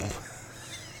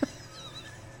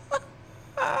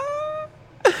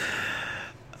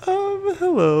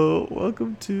Hello,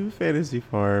 welcome to Fantasy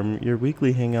Farm, your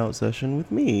weekly hangout session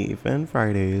with me, Fan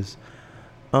Fridays.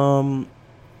 Um,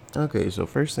 okay, so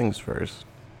first things first.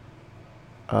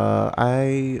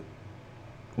 I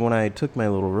when I took my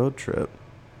little road trip,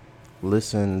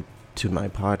 listened to my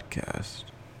podcast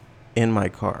in my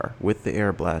car with the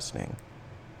air blasting,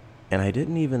 and I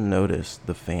didn't even notice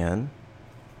the fan.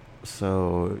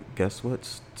 So, guess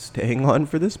what's staying on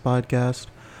for this podcast?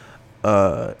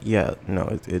 Yeah,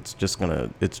 no, it's just gonna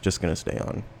stay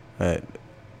on. I,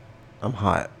 I'm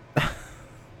hot.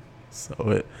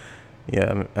 So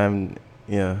yeah,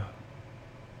 yeah,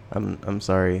 I'm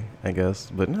sorry, I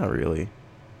guess, but not really.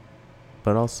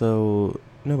 But also,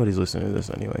 nobody's listening to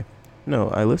this anyway. No,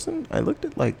 I looked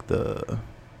at like the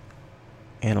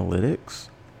analytics,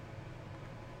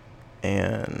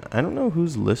 and I don't know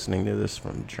who's listening to this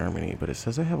from Germany, but it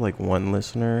says I have like one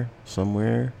listener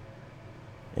somewhere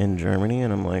in Germany,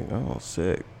 and I'm like, oh,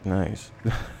 sick, nice,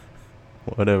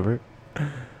 whatever.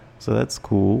 So that's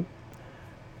cool.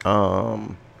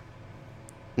 Um,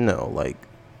 no, like,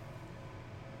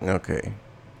 okay,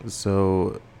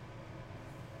 so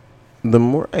the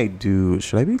more I do,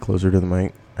 should I be closer to the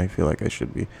mic? I feel like I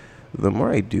should be. The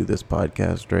more I do this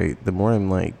podcast, right, the more I'm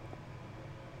like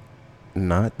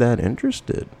not that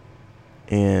interested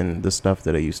in the stuff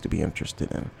that I used to be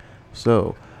interested in.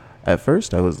 So at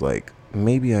first I was like,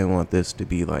 maybe I want this to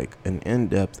be like an in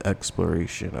depth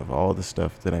exploration of all the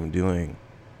stuff that I'm doing,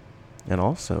 and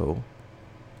also,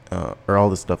 or all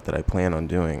the stuff that I plan on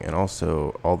doing, and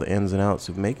also all the ins and outs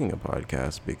of making a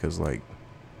podcast because, like,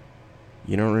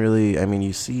 you don't really, I mean,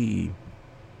 you see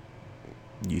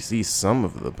some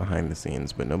of the behind the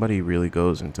scenes, but nobody really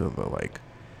goes into the like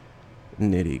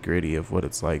nitty gritty of what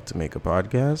it's like to make a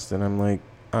podcast. And I'm like,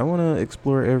 I want to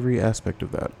explore every aspect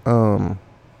of that.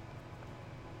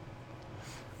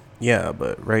 Yeah,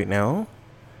 but right now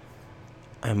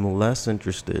I'm less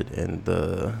interested in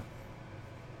the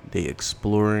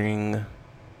exploring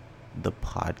the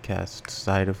podcast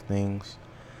side of things.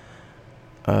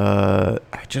 I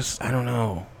don't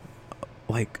know.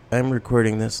 Like, I'm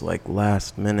recording this like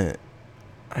last minute.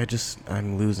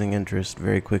 I'm losing interest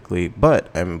very quickly, but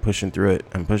I'm pushing through it.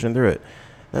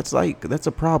 That's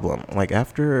a problem. Like,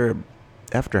 after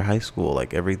high school,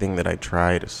 like everything that I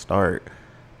try to start,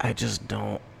 I just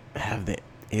don't have the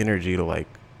energy to like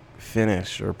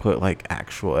finish or put like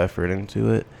actual effort into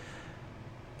it.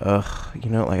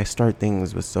 Like I start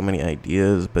things with so many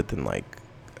ideas, but then like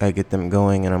I get them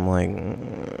going and I'm like,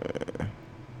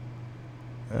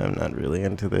 I'm not really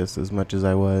into this as much as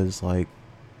I was like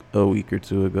a week or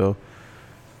two ago.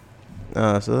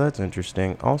 So that's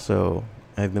interesting. Also,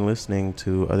 I've been listening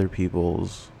to other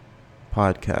people's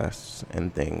podcasts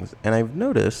and things, and I've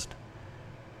noticed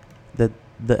that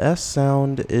the S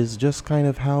sound is just kind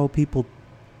of how people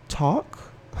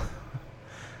talk.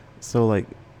 So, like,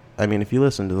 I mean, if you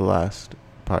listen to the last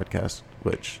podcast,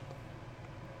 which,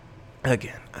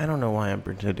 again, I don't know why I'm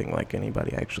pretending like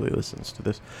anybody actually listens to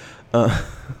this. Uh,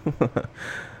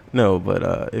 no,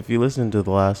 but if you listen to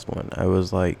the last one, I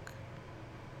was like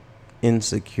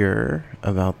insecure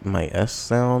about my S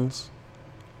sounds.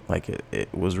 Like it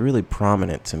was really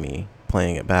prominent to me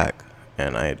playing it back.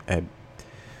 And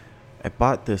I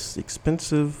bought this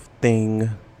expensive thing.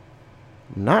 I'm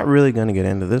not really going to get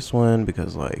into this one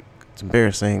because, like, it's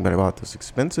embarrassing, but I bought this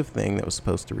expensive thing that was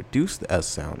supposed to reduce the S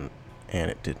sound,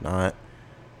 and it did not.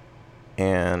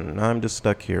 And now I'm just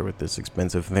stuck here with this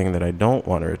expensive thing that I don't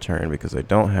want to return because I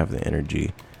don't have the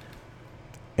energy.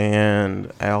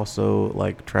 And I also,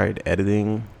 like, tried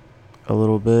editing a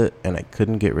little bit, and I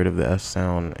couldn't get rid of the S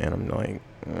sound, and I'm like,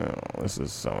 oh, this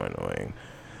is so annoying.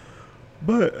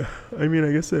 But, I mean,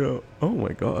 I guess I don't. Oh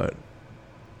my god.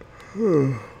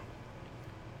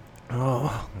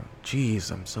 Oh,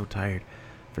 jeez, I'm so tired.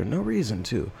 For no reason,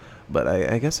 too. But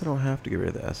I guess I don't have to get rid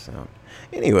of the S sound.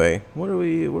 Anyway, what are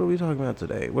we talking about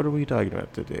today?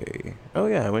 Oh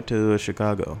yeah, I went to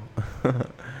Chicago. I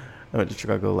went to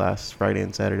Chicago last Friday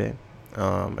and Saturday.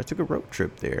 I took a road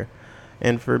trip there.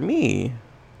 And for me,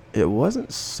 it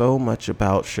wasn't so much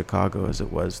about Chicago as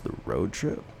it was the road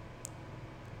trip.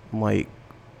 Like,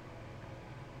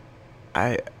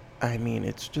 I I mean,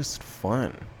 it's just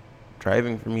fun.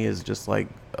 Driving for me is just like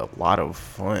a lot of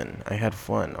fun. I had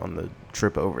fun on the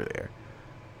trip over there.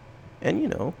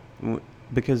 And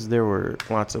because there were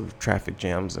lots of traffic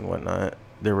jams and whatnot,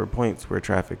 there were points where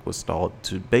traffic was stalled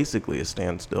to basically a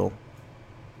standstill.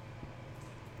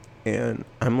 And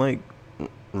I'm like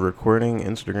recording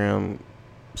Instagram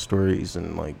stories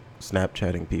and like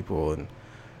Snapchatting people and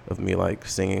of me like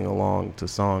singing along to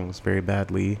songs very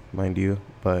badly, mind you.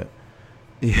 But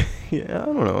yeah, I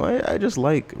don't know. I just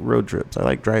like road trips. I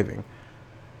like driving.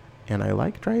 and I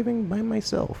like driving by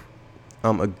myself.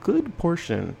 A good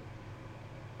portion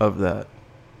of that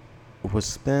was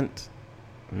spent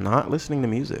not listening to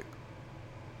music,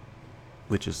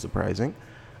 which is surprising.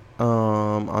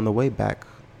 On the way back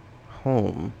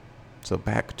home, so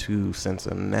back to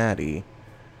Cincinnati,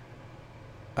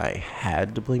 I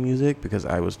had to play music because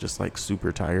I was just like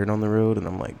super tired on the road, and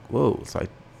I'm like, whoa. So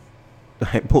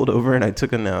I pulled over and I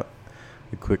took a nap,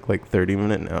 a quick like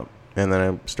 30-minute nap, and then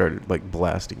I started like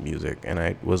blasting music, and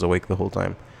I was awake the whole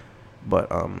time.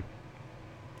 But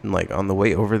like on the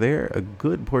way over there, a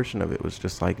good portion of it was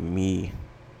just like me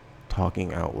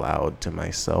talking out loud to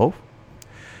myself,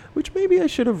 which maybe I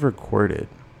should have recorded.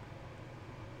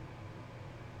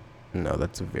 No,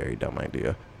 that's a very dumb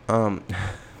idea. I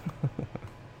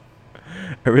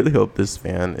really hope this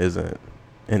fan isn't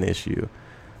an issue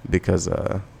because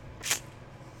I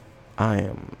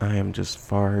am just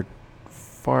far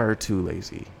too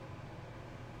lazy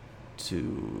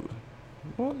to,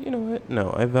 well, you know what?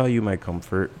 No, I value my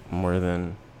comfort more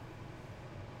than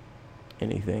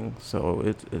anything. So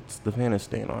it's the fan is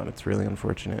staying on. It's really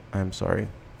unfortunate. I'm sorry.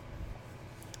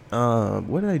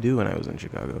 What did I do when I was in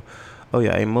Chicago? Oh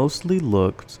yeah, I mostly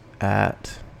looked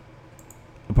at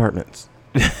apartments,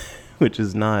 which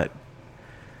is not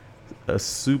a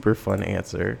super fun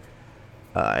answer.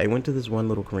 I went to this one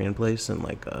little Korean place in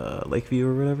like Lakeview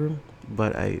or whatever,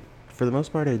 but for the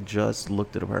most part, I just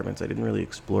looked at apartments. I didn't really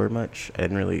explore much. I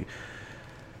didn't really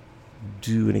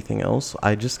do anything else.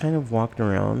 I just kind of walked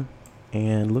around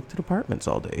and looked at apartments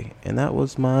all day, and that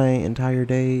was my entire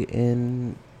day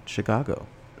in Chicago.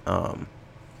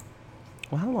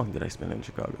 Well, how long did I spend in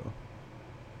Chicago?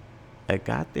 I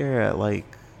got there at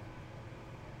like,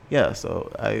 yeah,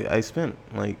 so I spent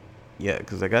like, yeah,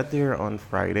 because I got there on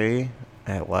Friday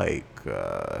at like,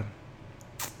 I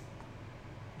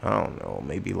don't know,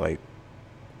 maybe like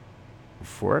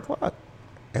 4 o'clock.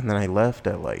 And then I left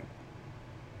at like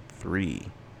 3.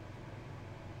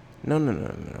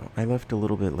 No. I left a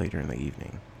little bit later in the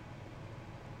evening.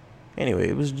 Anyway,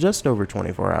 it was just over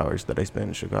 24 hours that I spent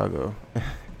in Chicago.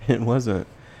 It wasn't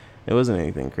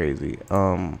anything crazy.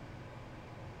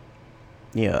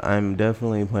 Yeah, I'm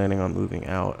definitely planning on moving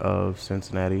out of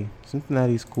Cincinnati.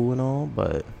 Cincinnati's cool and all,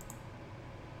 but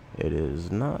it is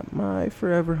not my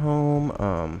forever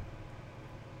home.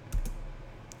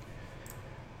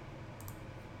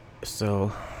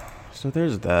 So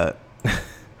there's that.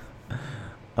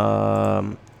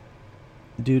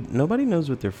 Dude, nobody knows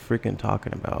what they're freaking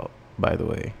talking about, by the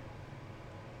way.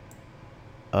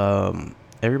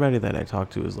 Everybody that I talk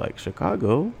to is like,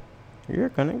 Chicago? You're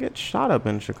gonna get shot up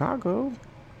in Chicago.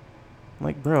 I'm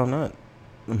like, bro, I'm not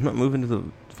moving to the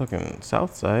fucking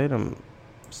south side. I'm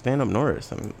staying up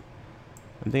north. I'm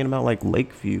thinking about like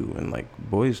Lakeview and like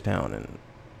Boys Town, and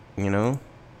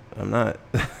I'm not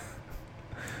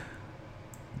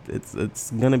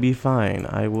it's gonna be fine.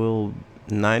 I will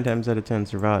 9 times out of 10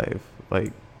 survive.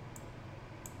 Like,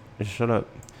 shut up.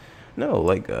 No,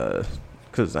 like,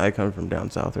 because I come from down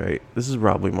south, right? This is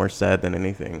probably more sad than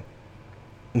anything.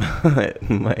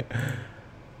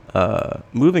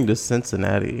 Moving to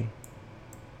Cincinnati.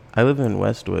 I live in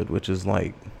Westwood, which is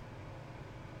like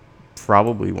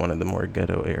probably one of the more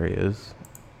ghetto areas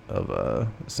of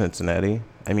Cincinnati.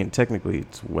 I mean, technically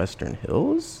it's Western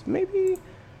Hills, maybe?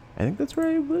 I think that's where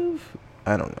I live.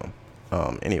 I don't know.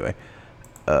 Anyway,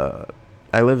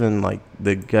 I live in like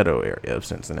the ghetto area of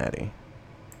Cincinnati,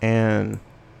 and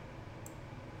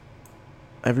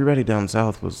everybody down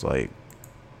south was like,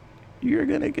 you're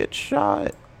gonna get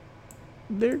shot,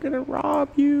 they're gonna rob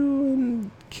you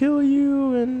and kill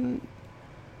you and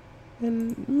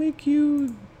make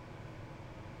you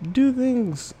do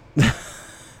things.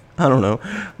 I don't know.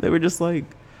 They were just like,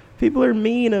 people are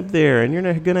mean up there and you're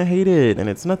not gonna hate it, and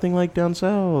it's nothing like down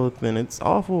south, and it's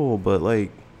awful, but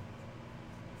like,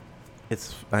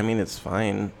 it's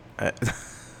fine. I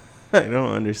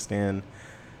don't understand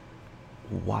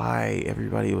why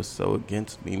everybody was so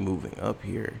against me moving up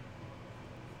here.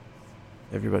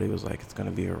 Everybody was like, it's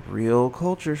gonna be a real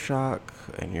culture shock,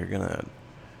 and it's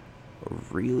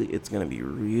gonna be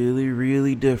really,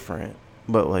 really different.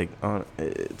 But like,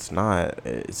 it's not.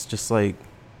 It's just like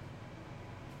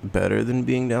better than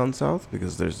being down south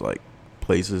because there's like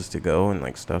places to go and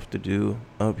like stuff to do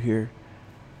up here.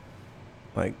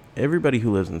 Like, everybody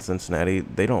who lives in Cincinnati,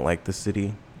 they don't like the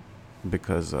city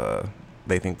because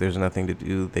they think there's nothing to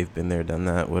do. They've been there, done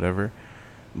that, whatever.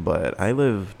 But I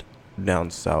lived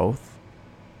down south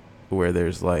where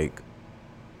there's like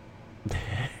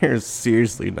there's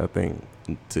seriously nothing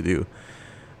to do.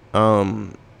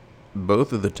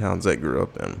 Both of the towns I grew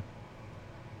up in.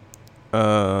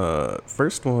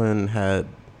 First one had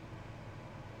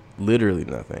literally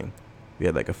nothing. We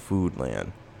had like a food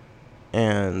land.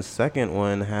 And second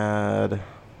one had,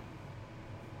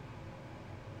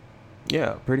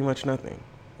 yeah, pretty much nothing.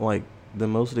 Like, the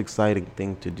most exciting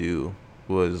thing to do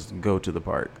was go to the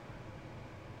park.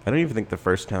 I don't even think the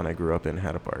first town I grew up in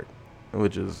had a park,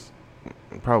 which is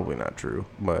probably not true,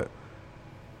 but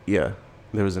yeah,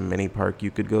 there was a mini park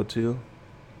you could go to,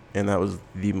 and that was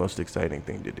the most exciting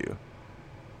thing to do.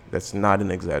 That's not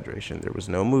an exaggeration. There was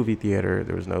no movie theater.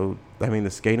 There was no, I mean,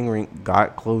 the skating rink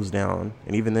got closed down,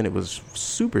 and even then it was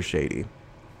super shady.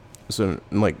 So,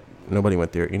 like, nobody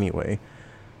went there anyway.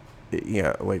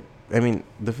 Yeah, like, I mean,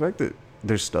 the fact that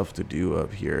there's stuff to do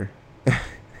up here,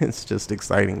 it's just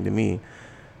exciting to me,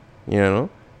 you know?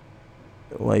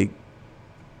 Like,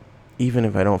 even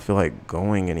if I don't feel like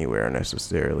going anywhere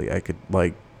necessarily, I could,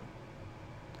 like,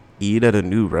 eat at a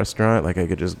new restaurant. Like, I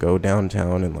could just go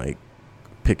downtown and, like,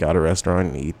 pick out a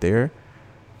restaurant and eat there.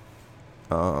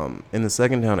 In the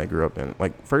second town I grew up in,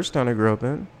 like, first town I grew up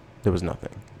in, there was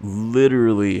nothing.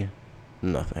 Literally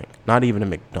nothing. Not even a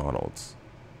McDonald's.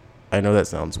 I know that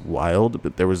sounds wild,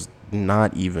 but there was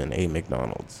not even a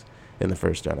McDonald's in the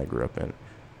first town I grew up in.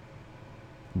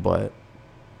 But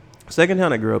second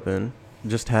town I grew up in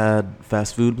just had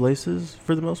fast food places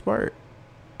for the most part,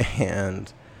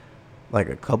 and like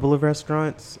a couple of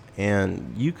restaurants,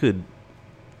 and you could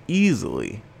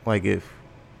easily, like, if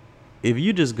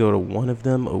you just go to one of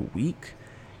them a week,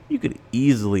 you could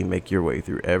easily make your way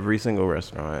through every single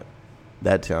restaurant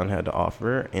that town had to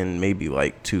offer in maybe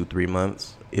like 2-3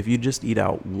 months if you just eat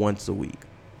out once a week.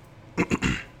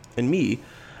 And me,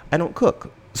 I don't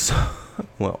cook. So,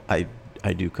 well, I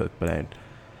do cook, but I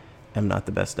am not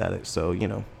the best at it. So,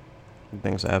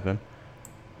 things happen.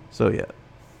 So, yeah,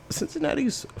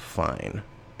 Cincinnati's fine.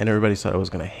 And everybody thought I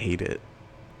was going to hate it.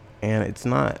 And it's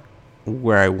not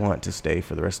where I want to stay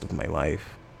for the rest of my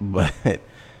life. But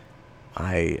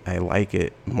I like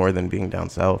it more than being down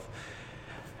south.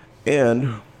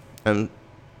 And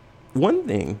one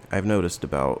thing I've noticed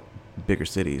about bigger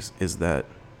cities is that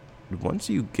once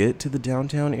you get to the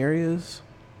downtown areas,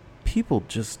 people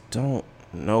just don't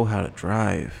know how to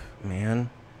drive, man.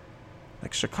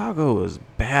 Like, Chicago is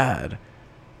bad.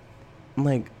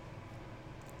 Like,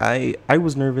 I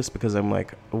was nervous because I'm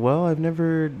like, well,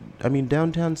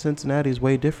 downtown Cincinnati is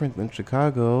way different than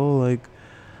Chicago. Like,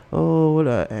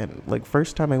 and like,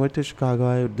 first time I went to Chicago,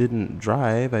 I didn't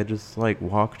drive. I just, like,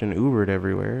 walked and Ubered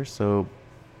everywhere. So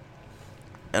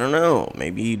I don't know.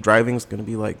 Maybe driving's gonna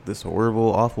be like this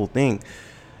horrible, awful thing.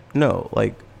 No,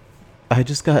 like, I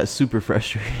just got super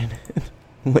frustrated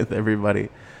with everybody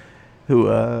who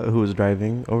was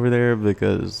driving over there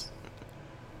because,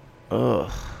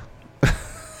 ugh,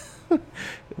 it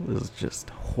was just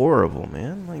horrible,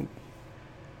 man. Like,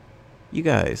 you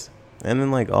guys, and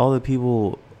then, like, all the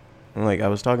people, like, I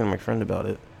was talking to my friend about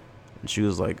it, and she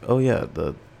was like, "Oh yeah,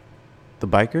 the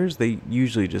bikers, they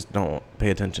usually just don't pay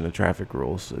attention to traffic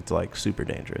rules. It's, like, super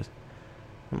dangerous."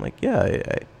 I'm like,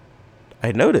 yeah,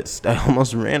 I noticed. I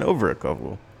almost ran over a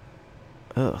couple.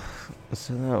 Ugh.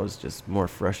 So that was just more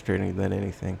frustrating than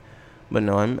anything. But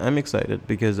no, I'm excited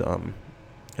because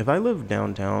if I lived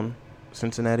downtown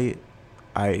Cincinnati,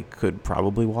 I could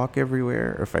probably walk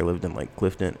everywhere. Or if I lived in, like,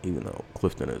 Clifton, even though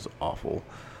Clifton is awful,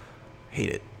 hate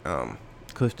it.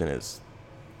 Clifton is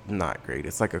not great.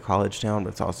 It's like a college town, but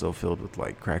it's also filled with,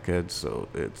 like, crackheads. So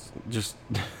it's just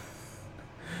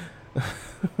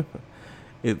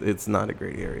it's not a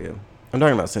great area. I'm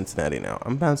talking about Cincinnati now.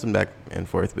 I'm bouncing back and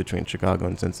forth between Chicago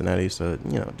and Cincinnati, so,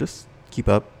 just keep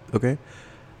up, okay?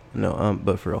 No,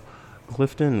 but for real,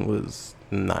 Clifton was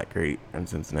not great in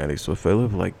Cincinnati. So if I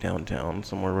live, like, downtown,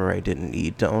 somewhere where I didn't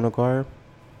need to own a car,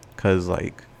 because,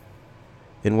 like,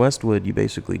 in Westwood, you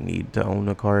basically need to own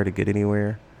a car to get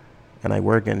anywhere. And I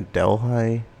work in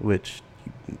Delhi, which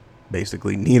you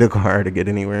basically need a car to get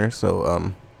anywhere.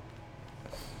 So,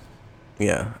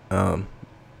 yeah,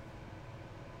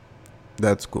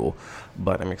 that's cool.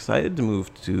 But I'm excited to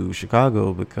move to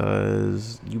Chicago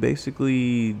because you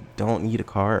basically don't need a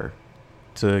car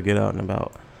to get out and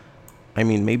about. I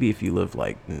mean, maybe if you live,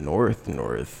 like, north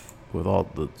with all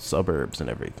the suburbs and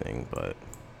everything, but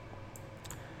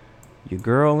your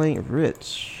girl ain't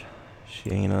rich. She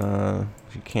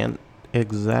can't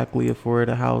exactly afford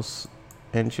a house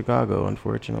in Chicago,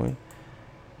 unfortunately.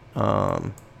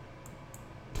 Um,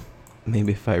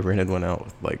 Maybe if I rented one out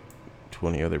with, like,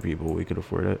 20 other people, we could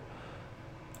afford it.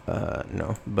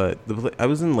 No, but I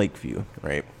was in Lakeview,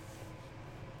 right?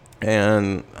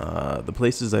 And the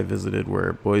places I visited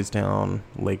were Boys Town,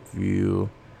 Lakeview,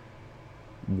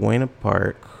 Buena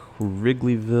Park,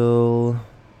 Wrigleyville.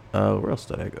 Where else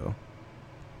did I go?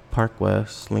 Park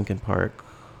West, Lincoln Park.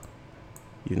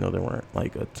 even though there weren't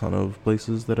like a ton of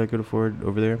places that I could afford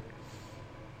over there.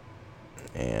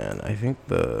 And I think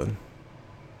the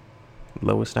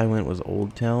lowest I went was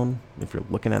Old Town. If you're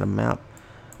looking at a map,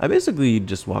 I basically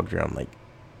just walked around like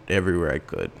everywhere I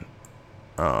could.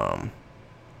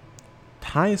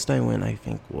 Highest I went, I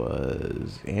think,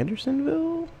 was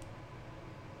Andersonville.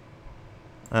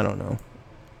 I don't know.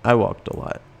 I walked a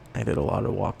lot. I did a lot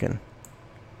of walking.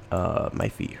 My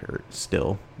feet hurt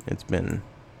still. It's been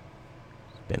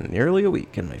nearly a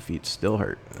week and my feet still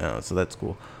hurt. So that's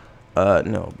cool.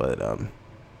 No, but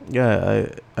yeah,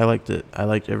 I liked it. I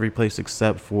liked every place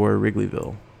except for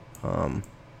Wrigleyville.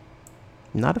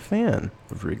 Not a fan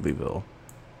of Wrigleyville.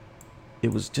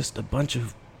 It was just a bunch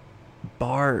of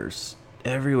bars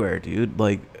everywhere, dude.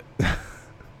 Like,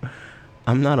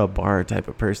 I'm not a bar type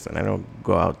of person. I don't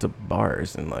go out to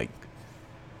bars, and like,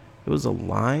 it was a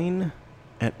line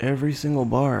at every single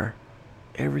bar.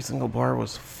 Every single bar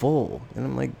was full, and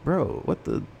I'm like, bro, what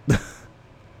the?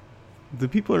 The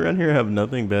people around here have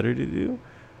nothing better to do?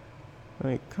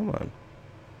 Like, come on.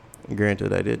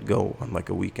 Granted, I did go on like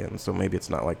a weekend, so maybe it's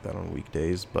not like that on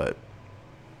weekdays, but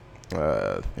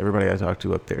everybody I talked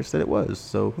to up there said it was,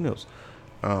 so who knows?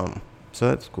 So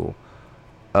that's cool.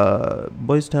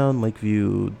 Boys Town,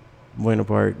 Lakeview, Buena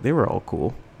Park, they were all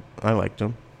cool. I liked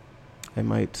them. I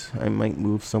might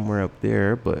move somewhere up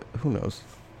there, but who knows?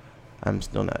 I'm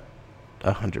still not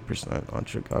 100% on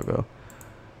Chicago.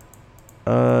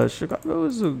 Chicago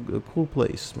is a cool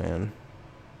place, man.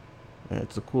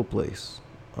 It's a cool place.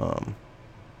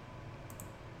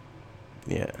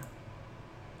 Yeah.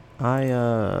 I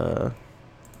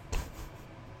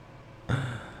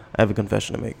have a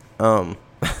confession to make.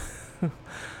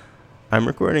 I'm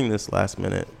recording this last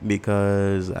minute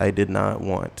because I did not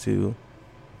want to.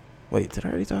 Wait, did I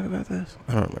already talk about this?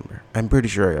 I don't remember. I'm pretty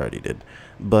sure I already did.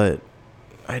 But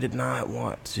I did not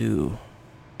want to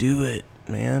do it,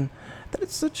 man. That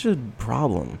is such a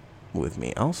problem with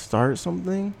me. I'll start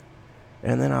something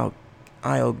and then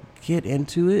I'll get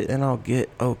into it and I'll get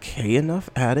okay enough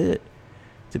at it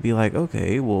to be like,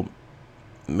 okay, well,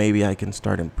 maybe I can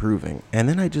start improving. And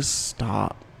then I just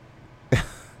stop.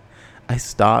 I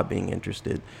stop being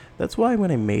interested. That's why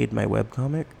when I made my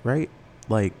webcomic, right?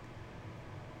 Like,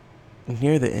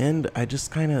 near the end, I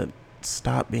just kind of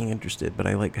stopped being interested, but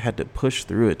I like had to push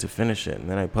through it to finish it. And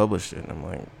then I published it and I'm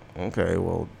like, okay,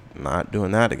 well, not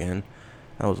doing that again.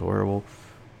 That was horrible.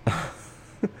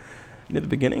 Near the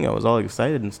beginning, I was all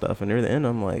excited and stuff. And near the end,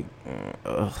 I'm like,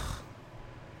 ugh.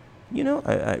 You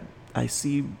know, I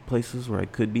see places where I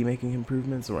could be making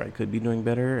improvements, or I could be doing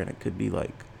better, and I could be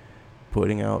like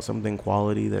putting out something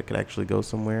quality that could actually go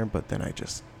somewhere, but then I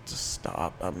just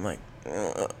stop. I'm like,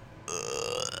 I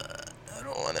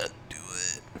don't want to do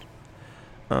it.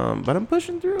 But I'm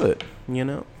pushing through it, you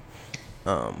know?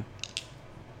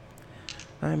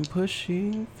 I'm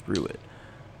pushing through it.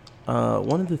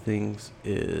 One of the things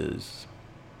is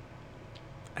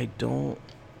I don't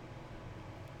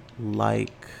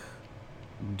like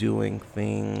doing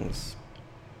things.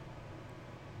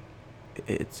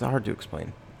 It's hard to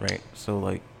explain, right? So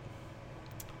like,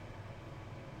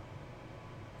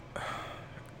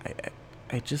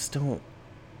 I just don't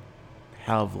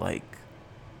have like,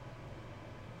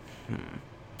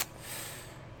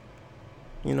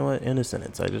 you know what? In a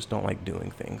sentence, I just don't like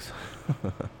doing things.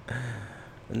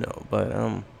 No,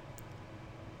 but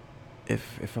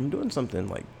if I'm doing something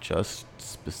like just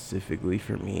specifically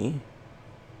for me,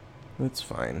 that's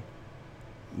fine.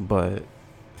 But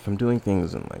if I'm doing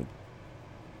things and like,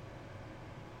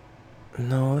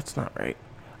 no, that's not right.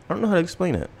 I don't know how to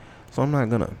explain it, so I'm not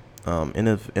gonna. End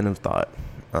of thought.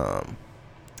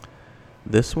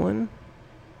 This one,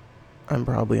 I'm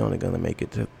probably only gonna make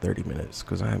it to 30 minutes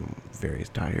because I'm very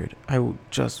tired. I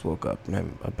just woke up and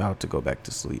I'm about to go back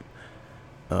to sleep.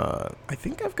 I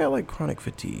think I've got like chronic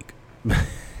fatigue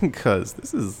because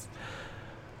this is,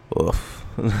 oof.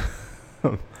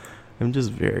 I'm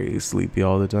just very sleepy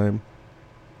all the time,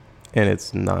 and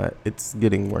it's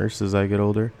getting worse as I get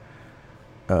older.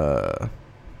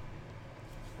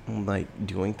 Like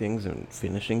doing things and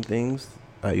finishing things,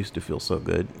 I used to feel so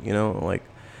good, you know, like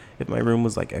if my room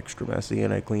was like extra messy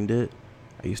and I cleaned it,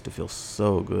 I used to feel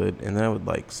so good, and then I would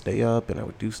like stay up and I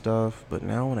would do stuff. But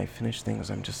now when I finish things,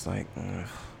 I'm just like,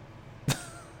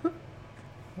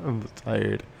 I'm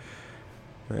tired,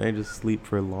 and I just sleep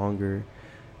for longer.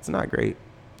 It's not great.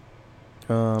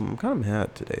 I'm kind of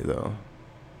mad today though.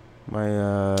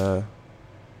 My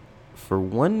for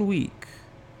 1 week,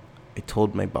 I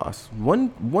told my boss,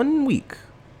 one week,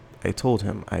 I told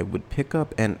him I would pick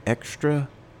up an extra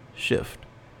shift.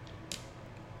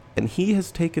 And he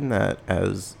has taken that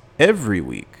as every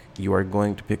week you are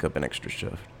going to pick up an extra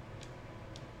shift.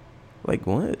 Like,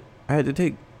 what? I had to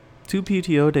take 2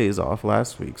 PTO days off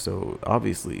last week, so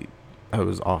obviously I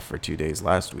was off for 2 days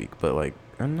last week, but like,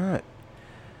 I'm not.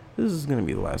 This is gonna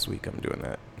be the last week I'm doing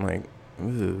that. Like,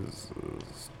 this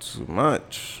is too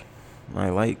much. I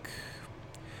like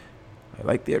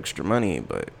the extra money,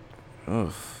 but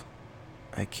ugh,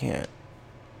 I can't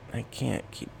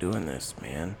keep doing this,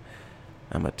 man.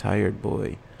 I'm a tired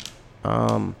boy.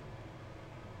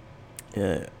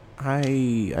 Yeah,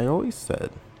 I always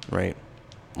said, right?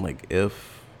 Like,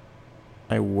 if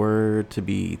I were to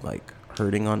be like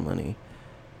hurting on money,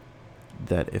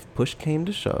 that if push came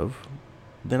to shove,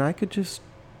 then I could just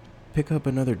pick up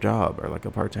another job or like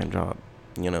a part-time job,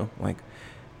 like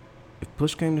if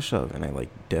push came to shove and I like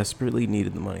desperately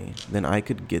needed the money, then I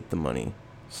could get the money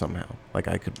somehow. Like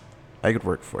I could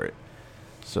work for it.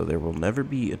 So there will never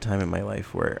be a time in my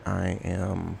life where I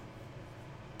am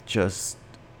just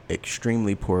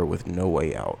extremely poor with no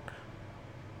way out.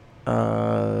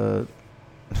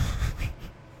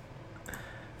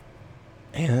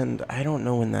 And I don't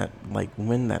know when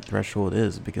that threshold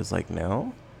is, because like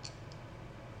now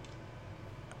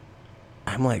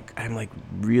I'm like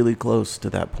really close to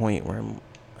that point where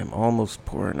I'm almost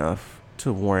poor enough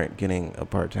to warrant getting a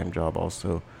part-time job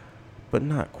also, but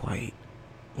not quite,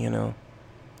 I'm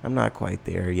not quite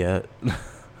there yet.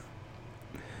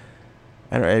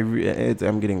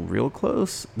 I'm getting real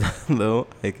close though,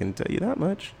 I can tell you that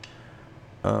much.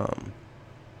 Ugh.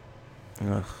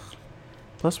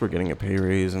 Plus we're getting a pay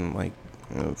raise in like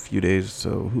a few days,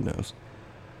 so who knows.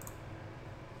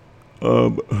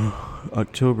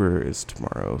 October is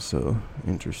tomorrow, so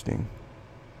interesting.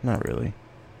 Not really.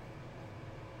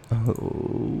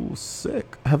 Oh,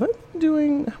 sick. Have I been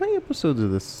doing, how many episodes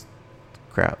of this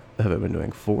crap have I been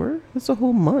doing? 4? That's a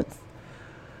whole month.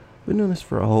 I've been doing this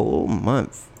for a whole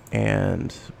month.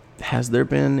 And has there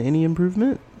been any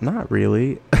improvement? Not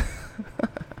really.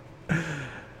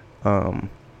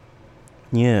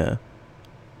 Yeah.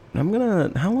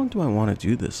 How long do I want to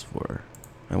do this for?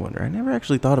 I wonder. I never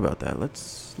actually thought about that.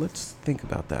 Let's think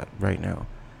about that right now.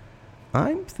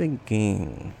 I'm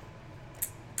thinking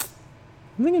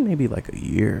maybe like a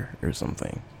year or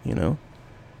something,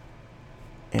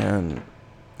 And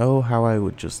oh, how I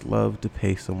would just love to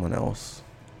pay someone else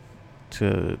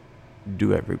to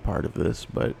do every part of this,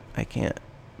 but I can't,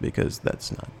 because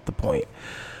that's not the point.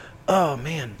 Oh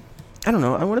man, I don't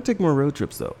know. I want to take more road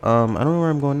trips though. I don't know where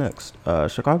I'm going next.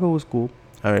 Chicago was cool.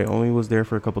 I only was there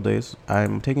for a couple days.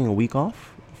 I'm taking a week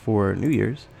off for New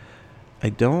Year's. I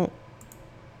don't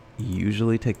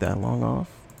usually take that long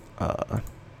off,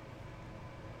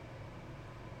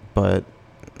 but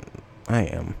I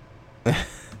am.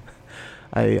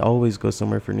 I always go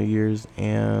somewhere for New Year's,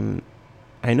 and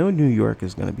I know New York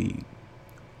is going to be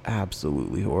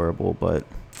absolutely horrible, but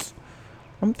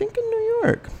I'm thinking New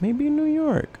York. Maybe New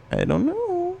York. I don't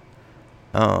know.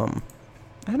 I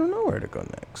don't know where to go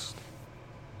next.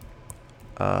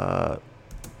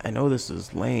 I know this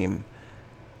is lame,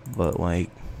 but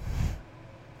like,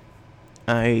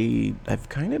 I've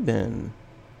kind of been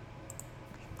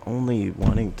only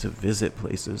wanting to visit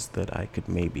places that I could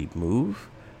maybe move.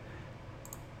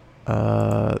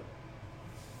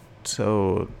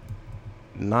 So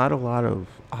not a lot of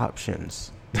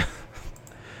options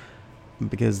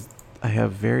because I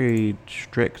have very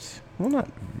strict, well, not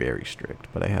very strict,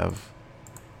 but I have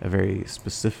a very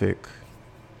specific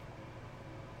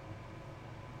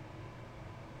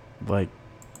like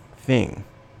thing.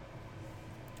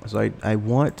 So I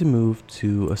want to move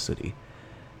to a city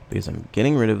because I'm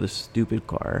getting rid of this stupid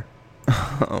car.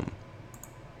 I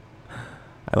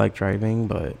like driving,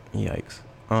 but yikes.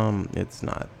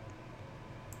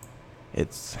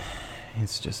 It's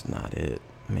just not it,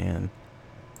 man.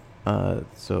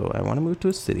 So I want to move to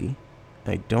a city.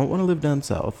 I don't want to live down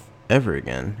south ever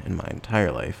again in my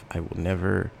entire life. I will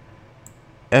never,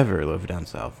 ever live down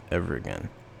south ever again.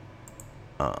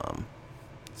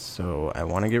 So I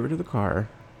want to get rid of the car,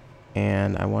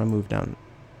 and I want to move down.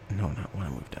 No, not want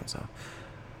to move down south.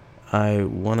 I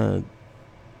want to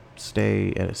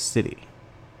stay at a city.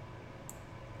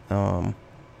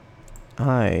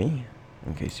 I,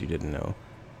 in case you didn't know,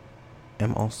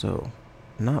 am also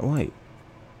not white.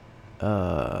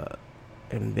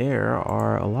 And there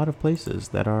are a lot of places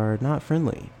that are not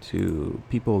friendly to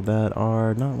people that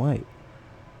are not white.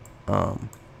 I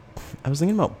was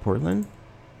thinking about Portland.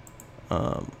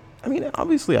 I mean,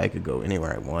 obviously I could go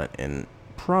anywhere I want and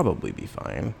probably be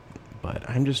fine, but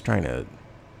I'm just trying to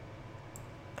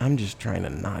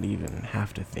not even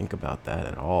have to think about that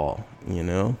at all,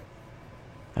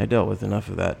 I dealt with enough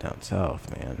of that down south,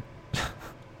 man.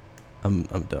 I'm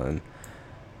done.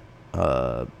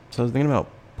 So I was thinking about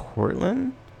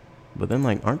Portland, but then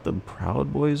like, aren't the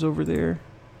Proud Boys over there?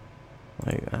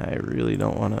 Like, I really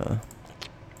don't want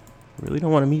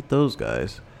to meet those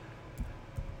guys.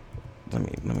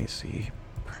 Let me see.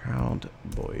 Proud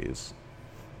Boys.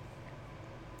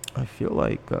 I feel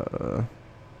like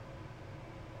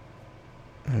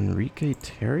Enrique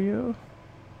Terrio.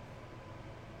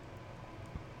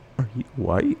 Are he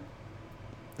white?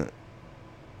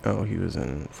 Oh, he was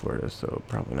in Florida, so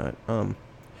probably not.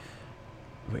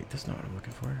 Wait, that's not what I'm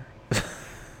looking for.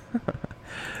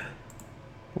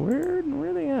 Where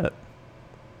are they at?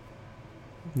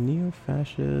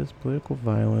 Neo-fascist, political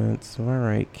violence.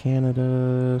 Alright,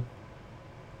 Canada.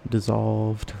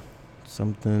 Dissolved.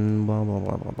 Something, blah, blah,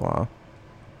 blah, blah, blah.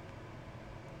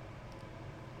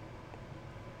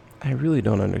 I really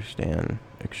don't understand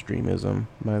extremism,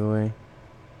 by the way.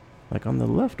 Like, on the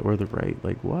left or the right.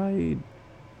 Like, why?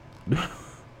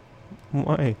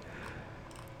 Why?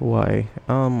 Why?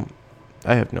 I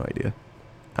have no idea.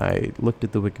 I looked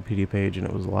at the Wikipedia page and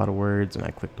it was a lot of words and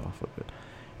I clicked off of it.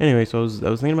 Anyway, so I was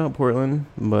thinking about Portland,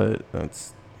 but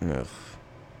that's, ugh,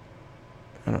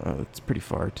 I don't know, it's pretty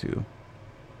far too.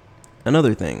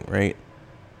 Another thing, right?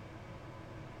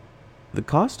 The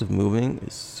cost of moving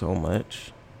is so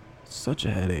much, such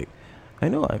a headache. I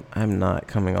know I'm not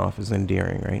coming off as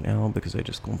endearing right now because I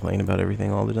just complain about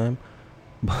everything all the time.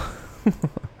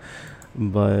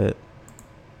 But,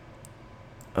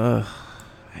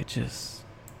 I just,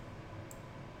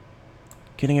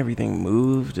 getting everything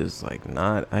moved is like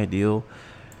not ideal.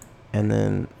 And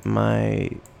then my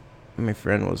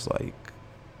friend was like,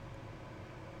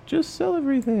 just sell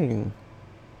everything.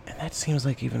 And that seems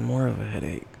like even more of a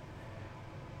headache.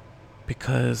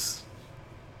 Because,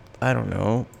 I don't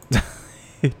know.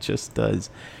 It just does.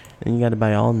 And you gotta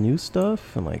buy all new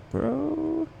stuff. And like,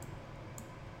 bro,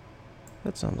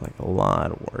 that sounds like a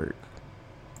lot of work.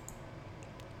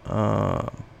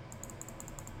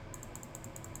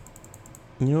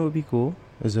 You know what would be cool?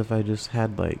 Is if I just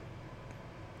had like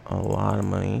a lot of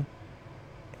money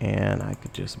and I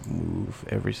could just move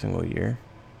every single year.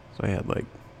 So I had like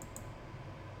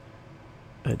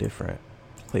a different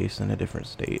place in a different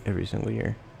state every single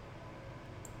year.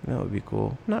 That would be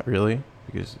cool. Not really,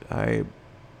 because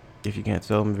if you can't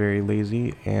tell, I'm very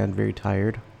lazy and very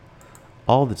tired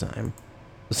all the time.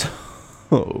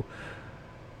 So,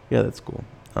 yeah, that's cool.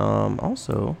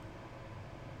 Also,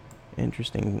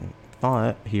 interesting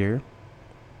thought here.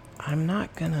 I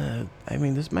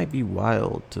mean, this might be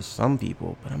wild to some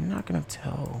people, but I'm not gonna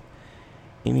tell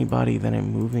anybody that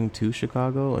I'm moving to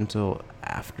Chicago until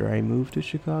after I move to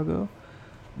Chicago,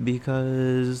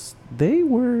 because they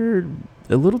were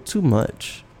a little too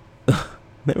much.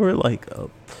 They were like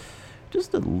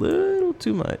just a little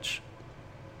too much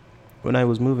when I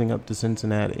was moving up to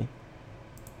Cincinnati.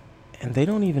 And they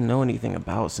don't even know anything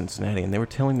about Cincinnati, and they were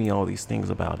telling me all these things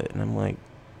about it, and I'm like,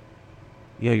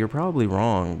 yeah, you're probably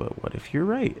wrong, but what if you're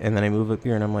right? And then I move up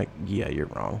here and I'm like, yeah, you're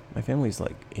wrong. My family's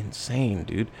like insane,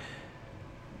 dude.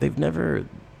 They've never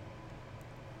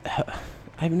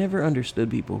I've never understood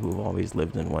people who've always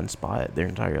lived in one spot their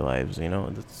entire lives, you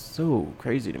know? That's so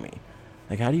crazy to me.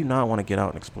 Like, how do you not want to get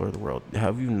out and explore the world?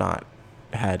 Have you not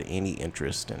had any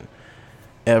interest in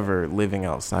ever living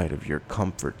outside of your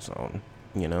comfort zone,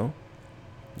 you know?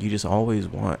 You just always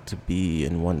want to be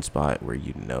in one spot where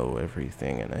you know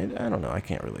everything, and I don't know, I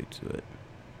can't relate to it.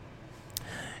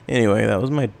 Anyway, that was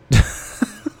my...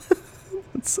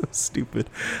 That's so stupid.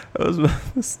 That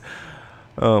was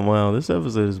wow, this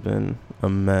episode has been a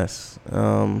mess.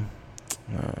 And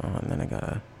then I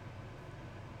gotta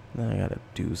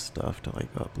do stuff to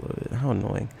like upload it. How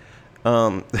annoying.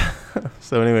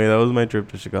 So anyway, that was my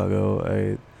trip to Chicago.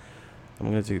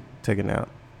 I'm gonna take a nap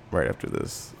right after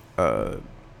this.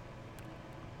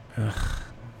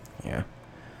 Yeah.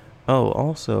 Oh,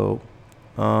 also,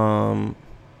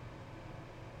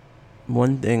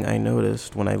 one thing I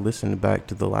noticed when I listened back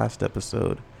to the last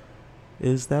episode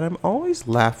is that I'm always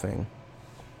laughing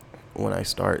when I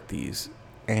start these,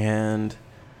 and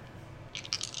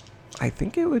I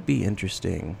think it would be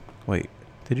interesting. Wait,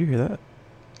 did you hear that?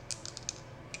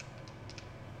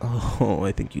 Oh,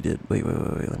 I think you did. Wait,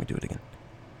 let me do it again.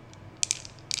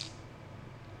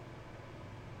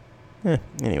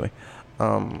 Anyway,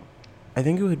 I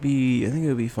think it would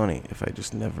be funny if I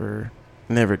just never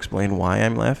explain why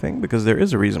I'm laughing, because there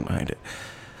is a reason behind it.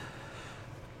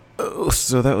 Oh,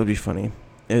 so that would be funny.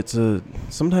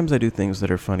 Sometimes I do things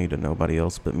that are funny to nobody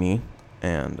else but me,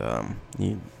 and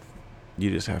you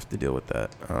just have to deal with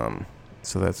that.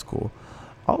 So that's cool.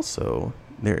 Also,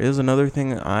 there is another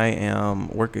thing I am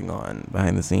working on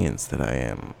behind the scenes that I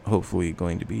am hopefully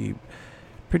going to be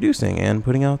producing and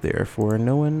putting out there for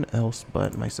no one else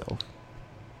but myself.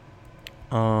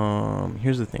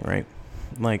 Here's the thing, right?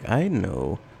 Like, I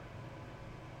know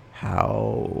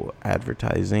how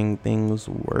advertising things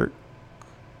work.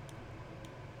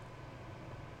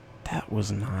 That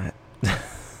was not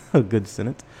a good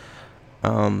sentence.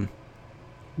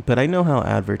 But I know how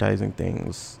advertising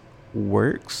things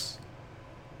works.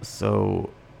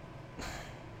 So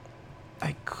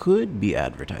I could be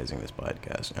advertising this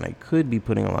podcast and I could be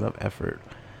putting a lot of effort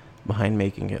behind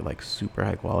making it like super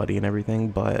high quality and everything,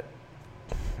 but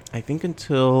I think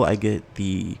until I get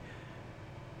the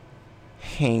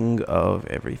hang of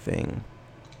everything,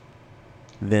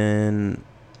 then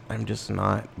I'm just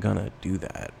not gonna do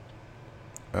that.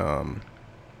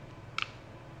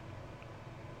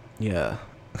 Yeah.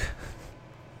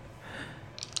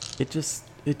 it just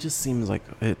seems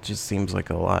like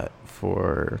a lot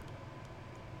for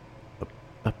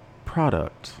a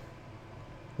product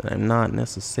that I'm not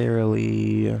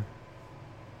necessarily.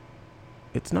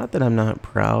 It's not that I'm not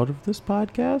proud of this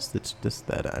podcast. It's just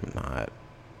that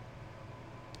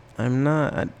I'm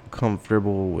not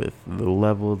comfortable with the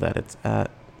level that it's at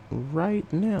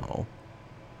right now.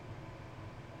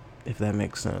 If that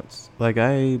makes sense. Like,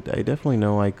 I definitely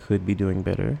know I could be doing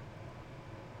better.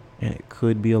 And it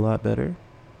could be a lot better.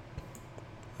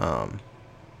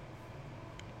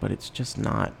 But it's just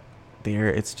not there.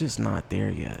 It's just not there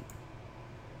yet.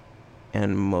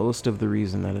 And most of the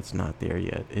reason that it's not there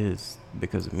yet is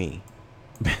because of me.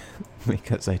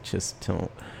 Because I just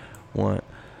don't want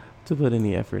to put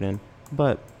any effort in.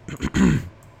 But,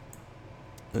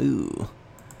 ooh,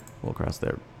 we'll cross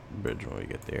that bridge when we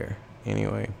get there.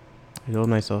 Anyway, I told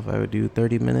myself I would do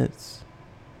 30 minutes.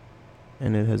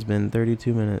 And it has been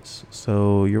 32 minutes.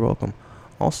 So you're welcome.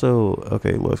 Also,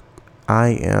 okay, look, I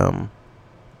am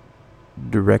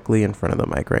directly in front of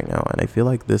the mic right now, and I feel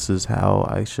like this is how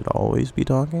I should always be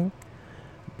talking,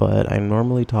 but I'm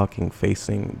normally talking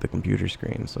facing the computer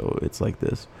screen, so it's like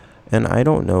this. And I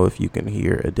don't know if you can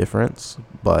hear a difference,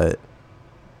 but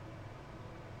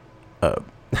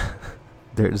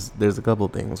there's a couple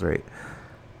things, right?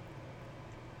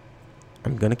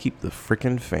 I'm gonna keep the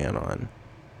freaking fan on.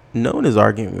 No one is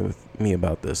arguing with me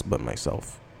about this but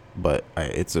myself, but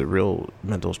it's a real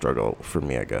mental struggle for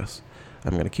me, I guess.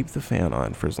 I'm going to keep the fan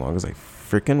on for as long as I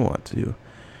freaking want to.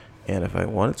 And if I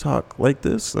want to talk like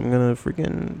this, I'm going to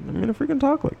freaking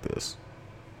talk like this.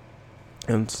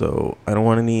 And so I don't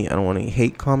want any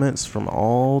hate comments from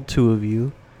all two of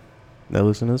you that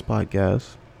listen to this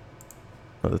podcast.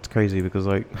 Oh, that's crazy because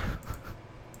like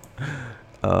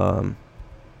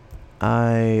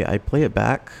I play it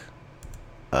back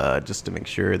just to make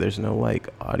sure there's no like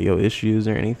audio issues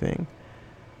or anything.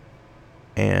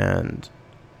 And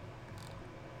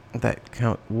that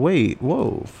count. Wait,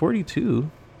 whoa, 42.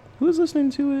 Who is listening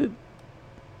to it?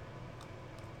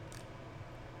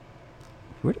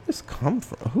 Where did this come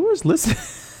from? Who is listening?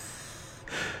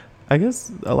 I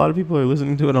guess a lot of people are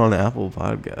listening to it on Apple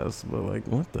Podcasts, but like,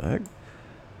 what the heck?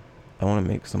 I want to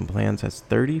make some plans. Has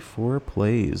 34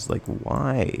 plays. Like,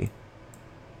 why?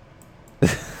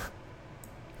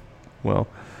 Well,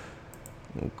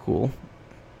 cool.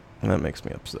 That makes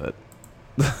me upset.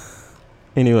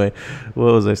 Anyway,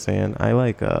 what was I saying? I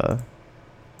like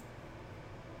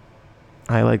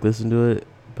listen to it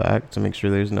back to make sure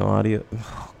there's no audio.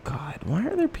 Oh God, why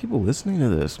are there people listening to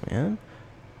this, man?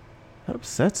 That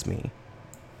upsets me.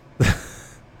 I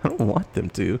don't want them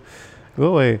to.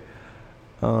 Go away.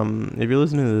 If you're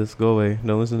listening to this, go away.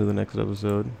 Don't listen to the next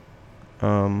episode.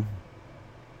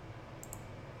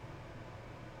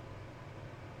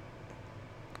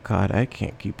 God, I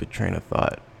can't keep a train of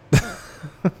thought.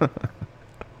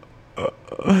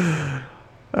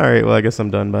 All right, well, I guess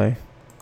I'm done. Bye.